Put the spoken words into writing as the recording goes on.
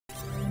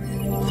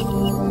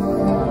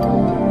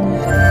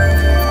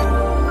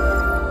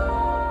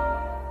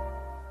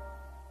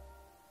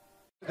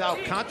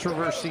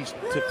controversies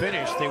to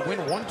finish. They win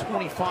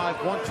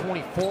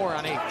 125-124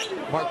 on a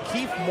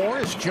Markieff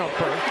Morris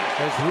jumper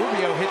as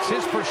Rubio hits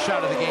his first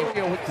shot of the game.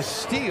 Rubio with the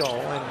steal,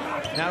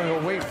 and now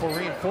he'll wait for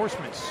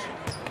reinforcements.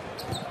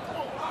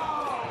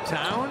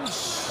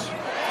 Towns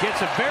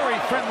gets a very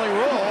friendly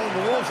roll.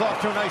 The Wolves off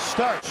to a nice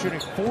start, shooting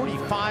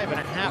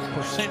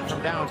 45.5%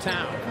 from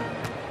downtown.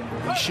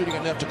 He's shooting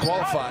enough to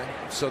qualify,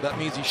 so that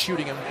means he's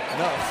shooting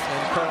enough.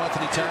 And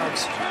Karl-Anthony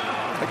Towns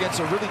against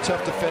a really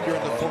tough defender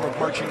in the form of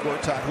Marcin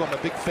Gortat, who I'm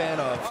a big fan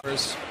of.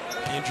 There's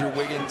Andrew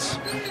Wiggins.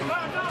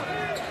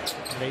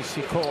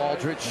 Macy Cole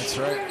Aldridge. That's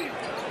right.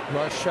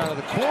 Rush out of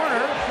the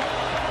corner.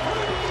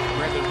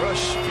 Brandon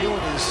Rush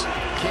feeling his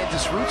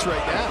Kansas roots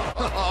right now.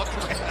 Oh,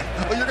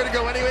 well, you're going to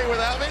go anyway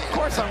without me? Of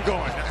course I'm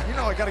going. You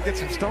know I got to get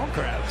some stone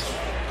crabs.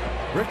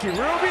 Ricky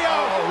Rubio.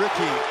 Oh,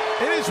 Ricky.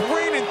 It is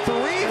raining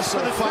threes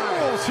for the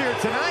Wolves here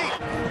tonight.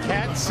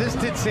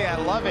 Consistency, I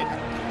love it.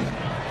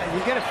 And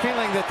you get a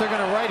feeling that they're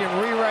going to write and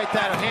rewrite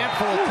that a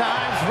handful of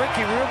times.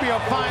 Ricky Rubio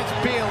finds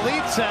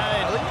Bielitsa,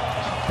 and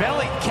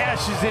Belly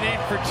cashes it in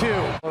for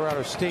two.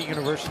 Colorado State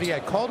University.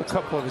 I called a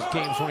couple of his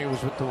games when he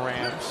was with the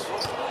Rams.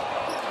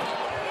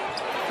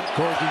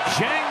 Gorgie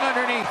Jang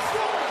underneath.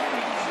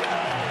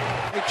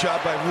 Good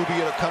job by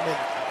Rubio to come in,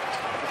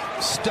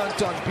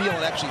 stunt on Beal,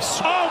 and actually.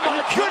 Oh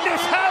my goodness,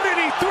 how did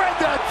he thread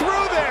that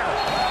through there?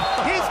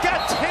 He's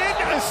got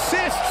 10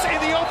 assists in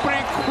the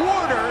opening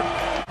quarter.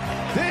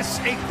 This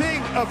a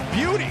thing of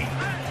beauty.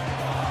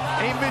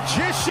 A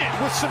magician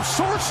with some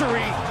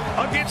sorcery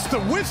against the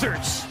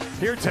Wizards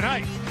here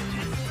tonight.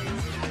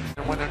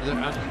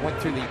 Went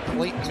through the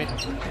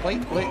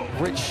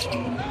platelet-rich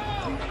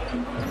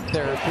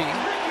therapy.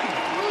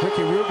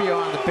 Ricky Rubio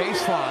on the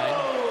baseline.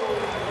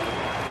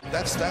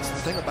 That's the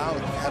thing about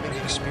having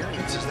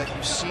experience, is that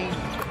you've seen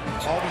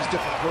all these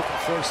different broken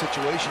floor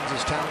situations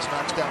as Towns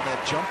knocks down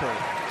that jumper.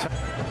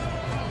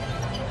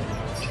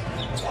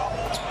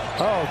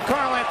 Oh,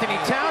 Karl-Anthony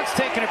Towns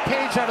taking a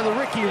page out of the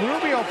Ricky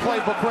Rubio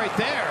playbook right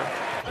there.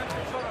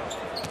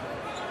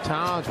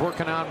 Towns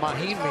working on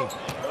Mahinmi.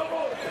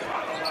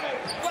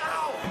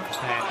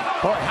 And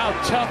boy, how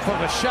tough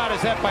of a shot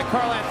is that by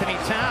Karl-Anthony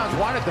Towns.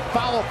 Wanted the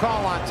foul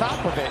call on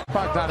top of it.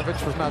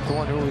 Bogdanovich was not the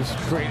one who was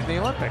great in the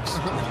Olympics.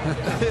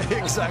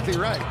 Exactly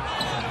right.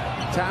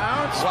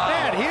 Towns, wow.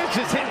 Man, he is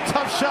just hitting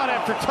tough shot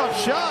after tough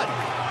shot.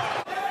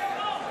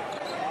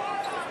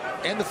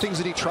 And the things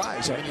that he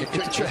tries. I mean,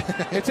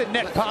 it's a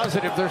net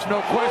positive, there's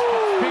no question.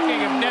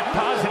 Speaking of net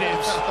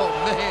positives, oh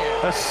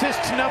man.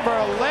 Assist number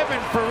 11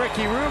 for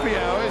Ricky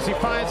Rubio as he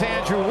finds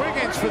Andrew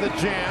Wiggins for the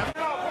jam.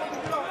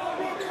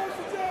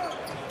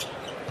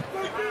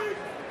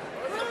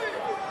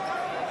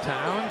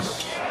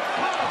 Towns.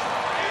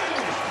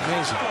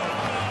 Amazing.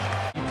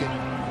 You can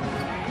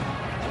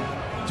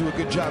do a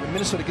good job. And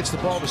Minnesota gets the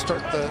ball to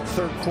start the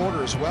third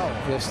quarter as well.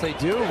 Yes, they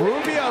do.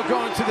 Rubio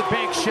going to the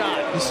bank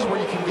shot. This is where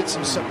you can get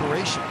some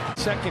separation.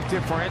 Second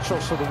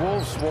differential, so the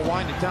Wolves will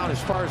wind it down as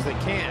far as they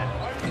can.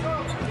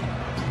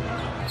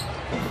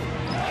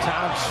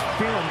 Towns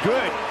feeling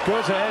good.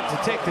 Goes ahead to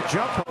take the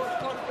jumper.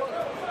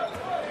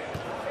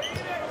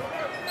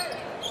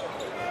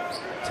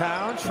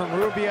 Towns from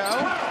Rubio.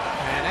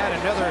 And add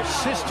another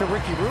assist to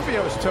Ricky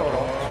Rubio's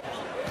total.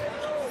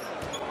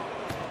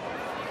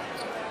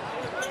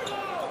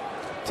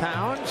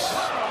 Towns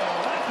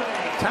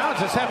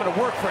is having to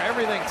work for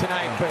everything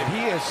tonight, but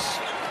he is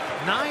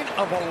 9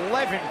 of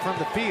 11 from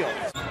the field.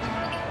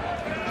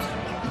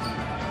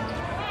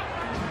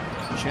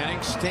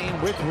 Jennings staying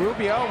with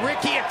Rubio.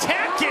 Ricky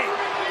attacking.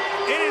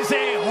 It is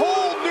a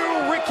whole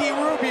new Ricky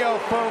Rubio,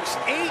 folks.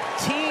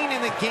 18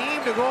 in the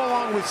game to go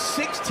along with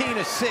 16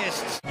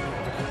 assists.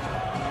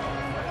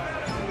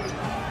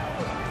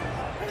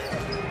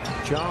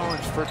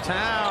 Jones for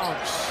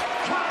Towns.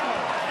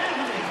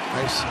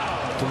 Nice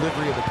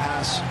delivery of the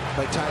pass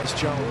by Tyus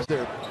Jones.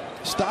 There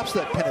stops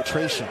that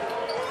penetration.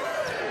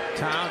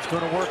 Towns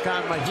going to work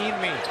on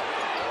Mahinmi.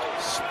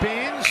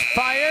 Spins,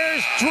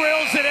 fires,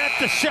 drills it at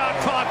the shot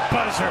clock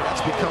buzzer.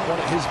 That's become one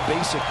of his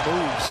basic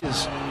moves,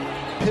 his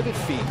pivot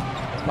feet.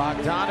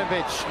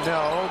 Bogdanovich,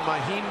 no.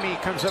 Mahinmi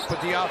comes up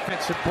with the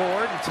offensive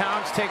board, and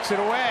Towns takes it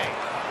away.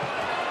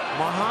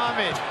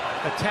 Muhammad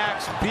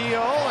attacks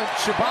Beal, and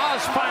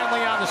Shabazz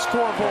finally on the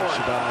scoreboard.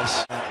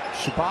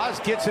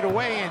 Shabazz gets it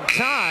away in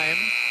time,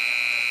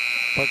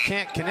 but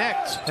can't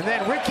connect. And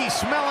then Ricky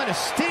smelling a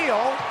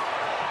steal,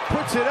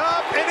 puts it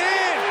up and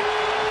in.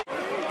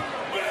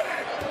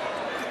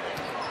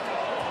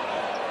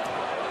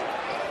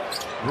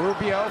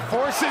 Rubio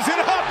forces it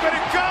up and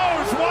it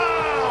goes.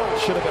 Wow!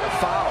 Should have been a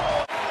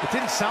foul. It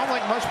didn't sound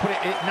like much, but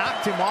it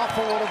knocked him off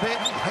a little bit.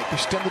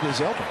 Hyperextended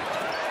his elbow.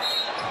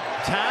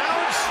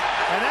 Towns,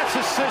 and that's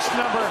assist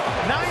number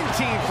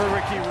 19 for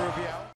Ricky Rubio.